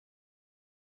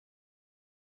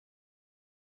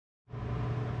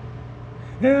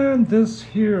And this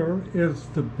here is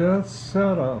the best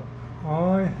setup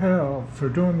I have for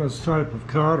doing this type of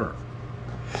cutter.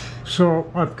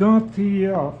 So I've got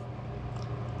the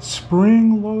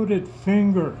spring-loaded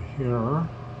finger here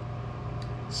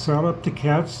set up to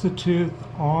catch the tooth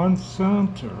on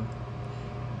center,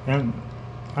 and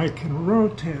I can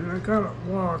rotate it. I got it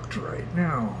locked right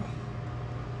now.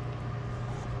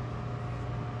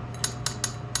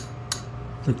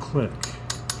 The click.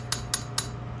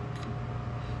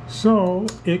 So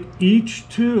each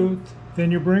tooth,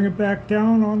 then you bring it back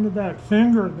down onto that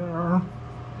finger there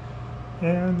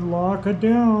and lock it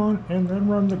down and then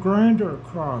run the grinder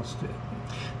across it.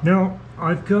 Now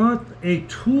I've got a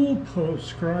tool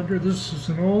post grinder. This is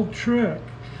an old trick.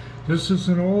 This is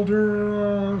an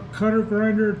older cutter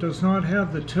grinder. It does not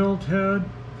have the tilt head.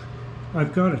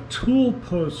 I've got a tool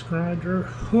post grinder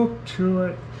hooked to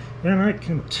it, and I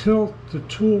can tilt the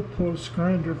tool post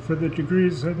grinder for the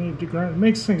degrees I need to grind. It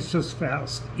makes things just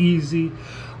fast, easy.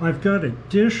 I've got a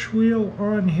dish wheel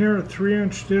on here, a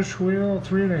 3-inch dish wheel,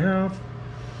 3.5,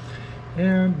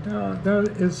 and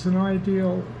that is an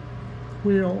ideal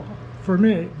wheel for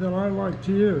me that I like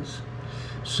to use.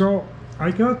 So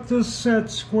I got this set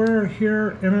square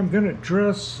here, and I'm going to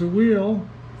dress the wheel,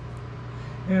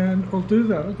 and I'll do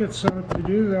that. I'll get set up to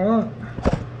do that.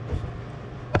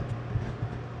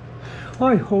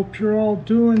 I hope you're all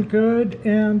doing good,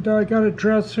 and I got a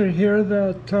dresser here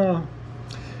that I'm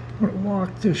going to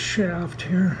lock this shaft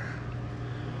here.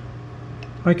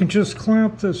 I can just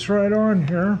clamp this right on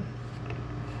here,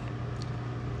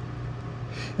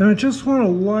 and I just want to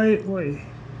lightly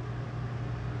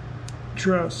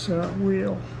dress that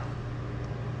wheel.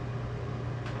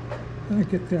 I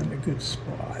get that in a good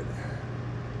spot.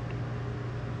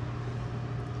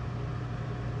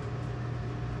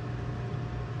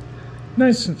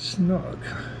 Nice and snug.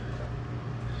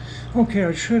 Okay,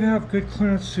 I should have good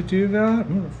clearance to do that.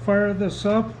 I'm going to fire this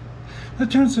up.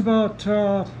 That turns about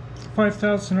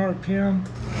 5,000 RPM.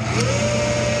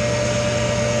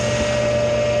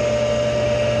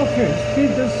 Okay, feed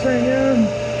this thing in.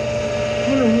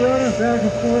 I'm going to run it back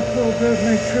and forth a little bit,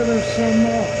 make sure there's some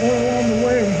oil on the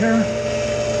way in here.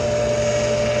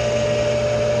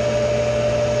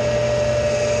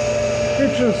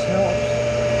 It just helps.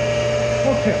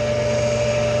 Okay.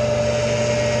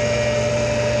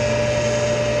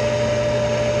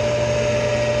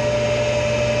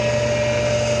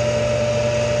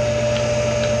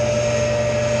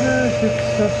 Get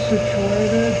stuff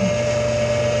situated.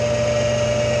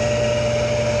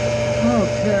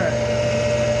 Okay.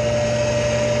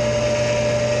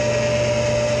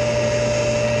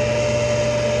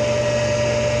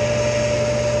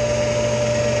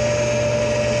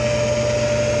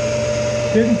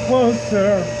 Getting close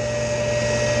there.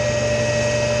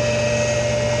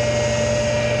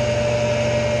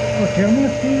 Okay, I'm going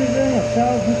to feed it in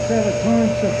 1,000 at a time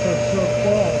since they're so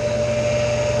close.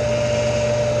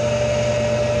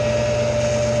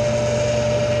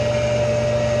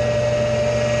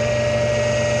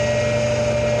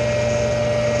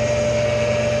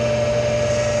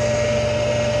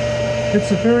 It's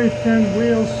a very thin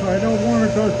wheel, so I don't want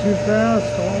to go too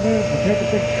fast on it and take a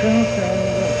big chunk out of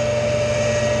it.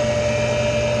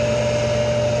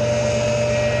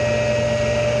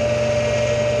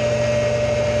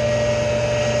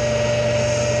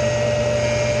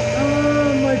 I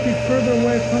might be further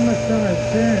away from it than I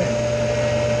think.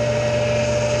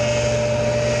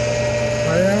 I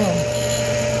am.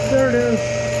 There it is.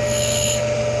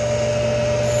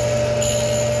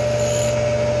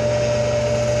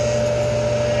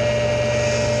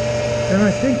 And I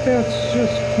think that's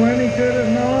just plenty good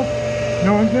enough.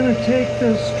 Now I'm going to take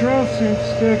this dressing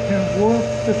stick and work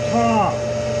the top.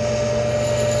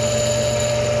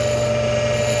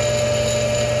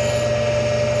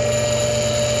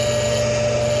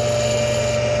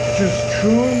 Just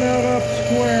truing that up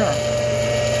square.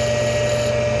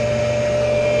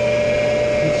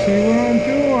 You see what I'm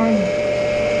doing?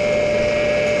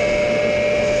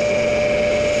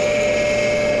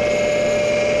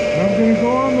 I'm going to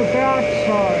go on the back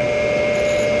side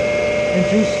and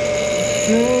just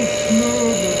still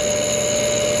smooth it.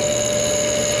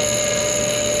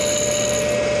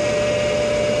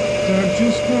 So I'm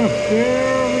just going to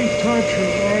barely touch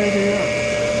it right here.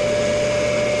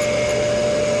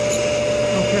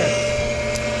 Okay.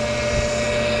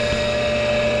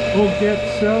 We'll get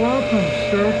set up and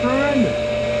start grinding.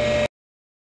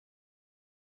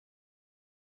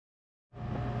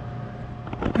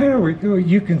 There we go.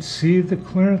 You can see the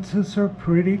clearances are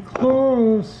pretty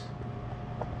close.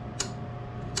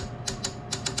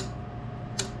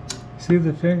 See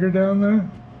the finger down there?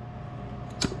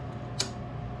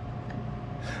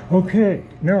 Okay,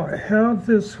 now I have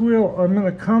this wheel. I'm going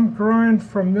to come grind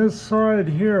from this side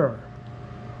here.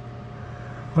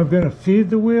 I'm going to feed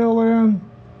the wheel in,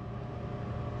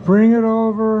 bring it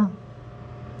over,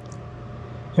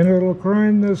 and it'll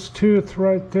grind this tooth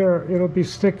right there. It'll be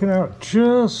sticking out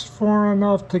just far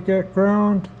enough to get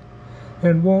ground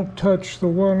and won't touch the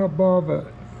one above it.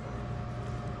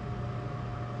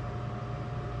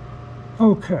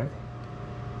 Okay.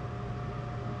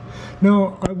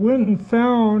 Now, I went and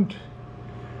found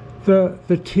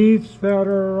the teeth that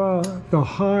are the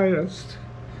highest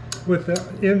with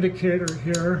the indicator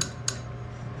here.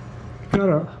 Got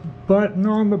a button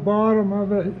on the bottom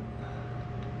of it,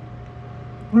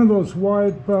 one of those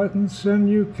wide buttons, and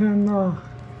you can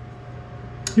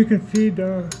feed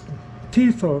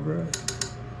teeth over it.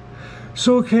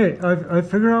 So okay, I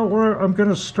figured out where I'm going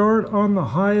to start on the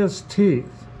highest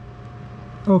teeth.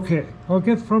 Okay, I'll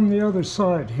get from the other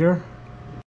side here.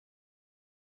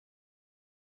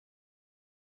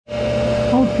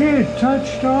 Okay,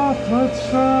 touched off. Let's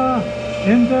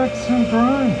index and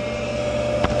grind.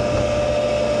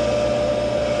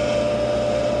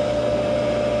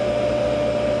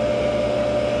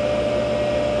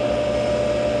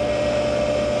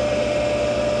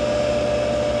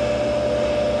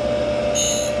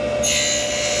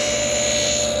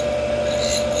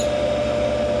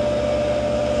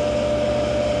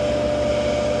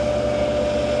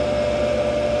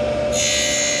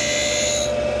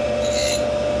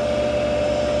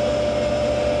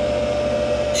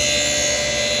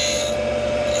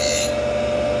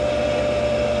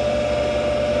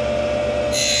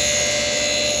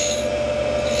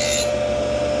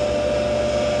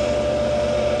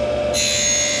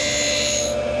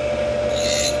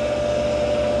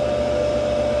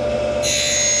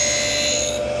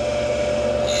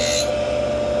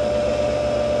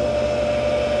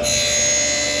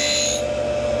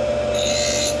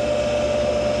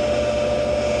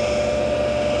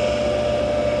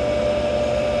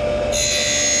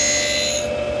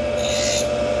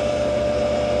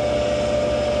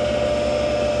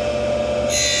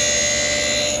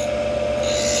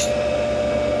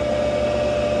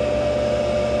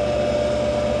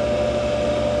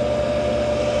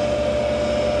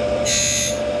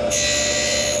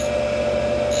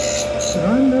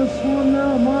 Done this one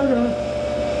now, Marta.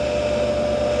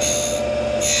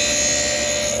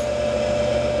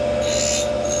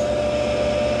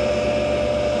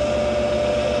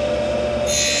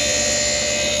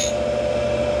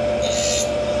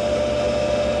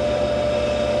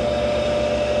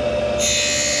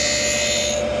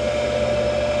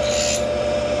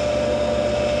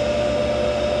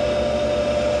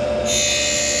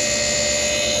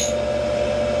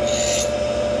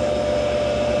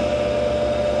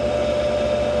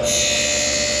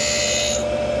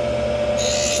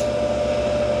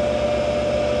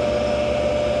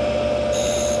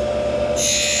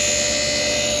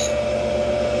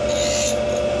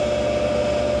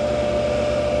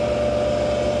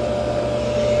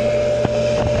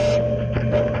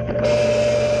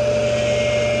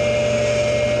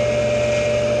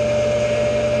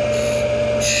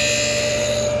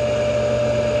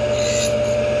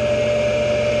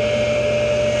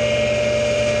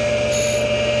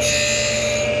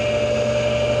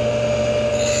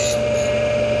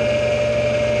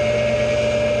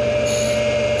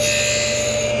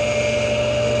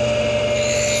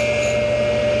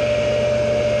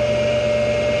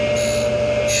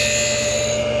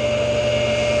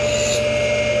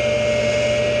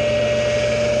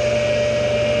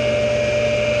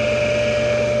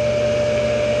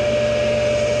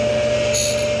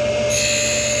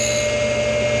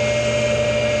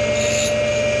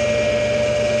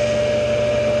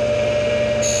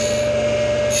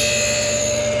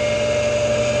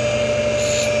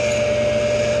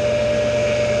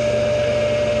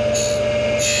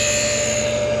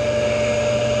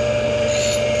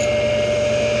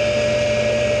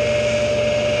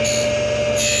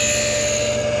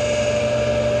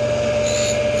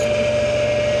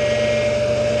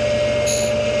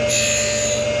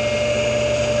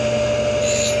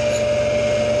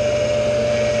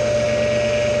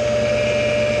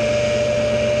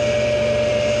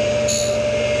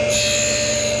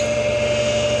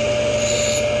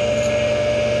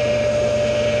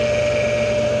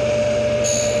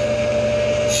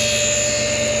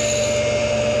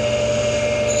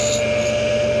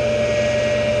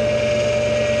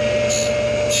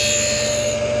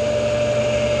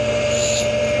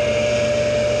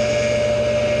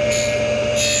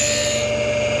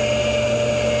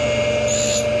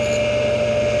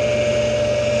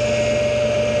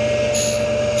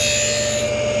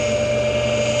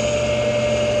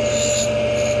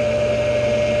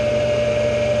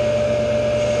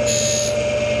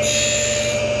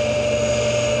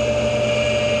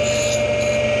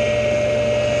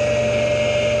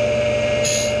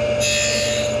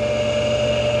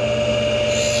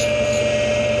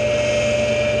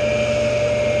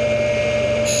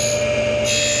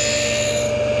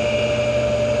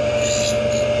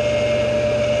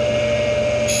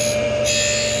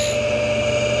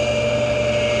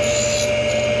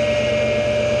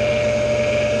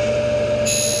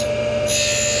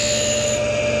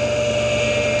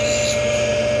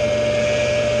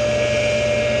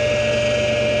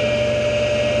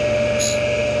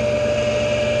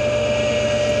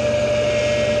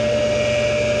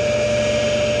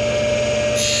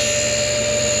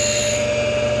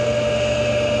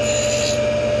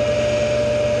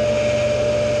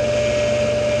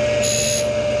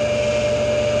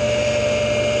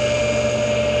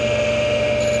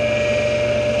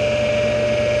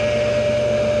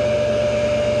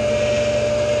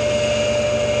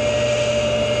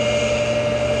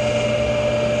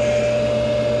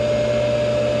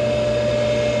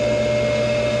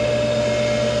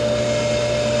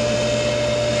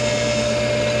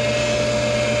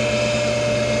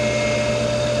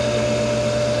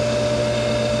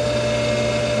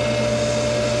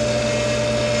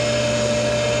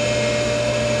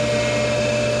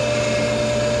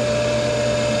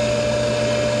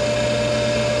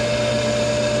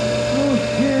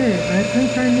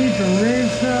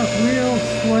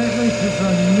 slightly because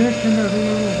I'm nicking it a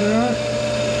little bit,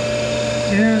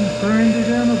 and grind it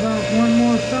in about 1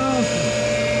 more thousandth.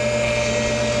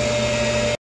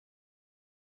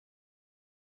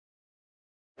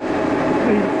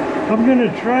 I'm going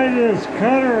to try this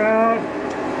cutter out.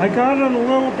 I got it a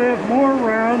little bit more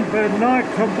round, but not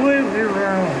completely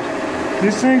round.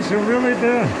 These things have really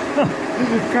been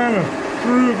kind of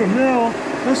through the mill.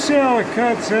 Let's see how it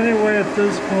cuts anyway at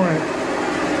this point.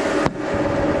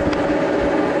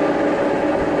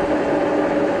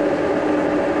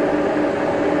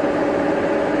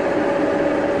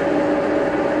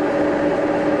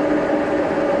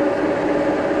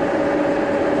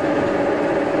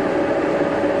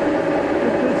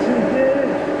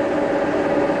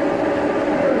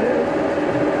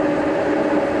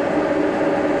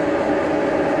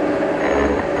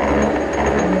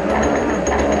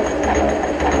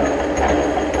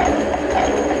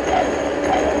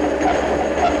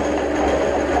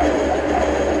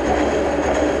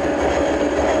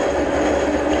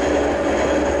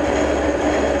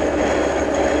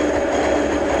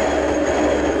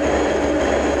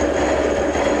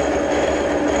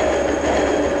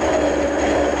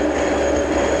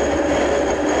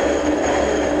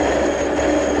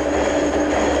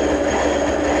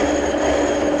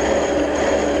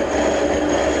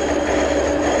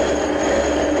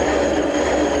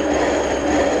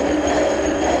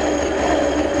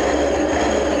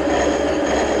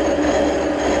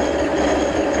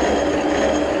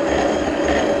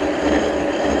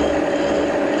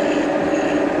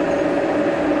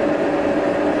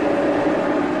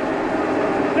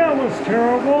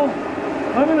 Terrible.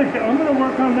 I'm gonna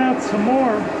work on that some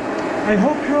more. I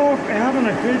hope you're all having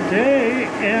a good day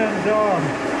and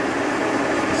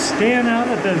staying out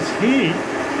of this heat.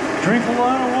 Drink a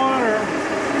lot of water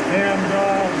and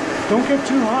don't get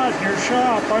too hot in your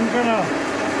shop. I'm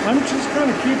just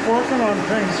gonna keep working on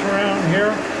things around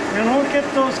here, and I'll get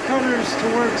those cutters to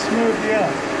work smooth yet.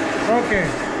 Okay,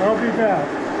 I'll be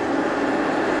back.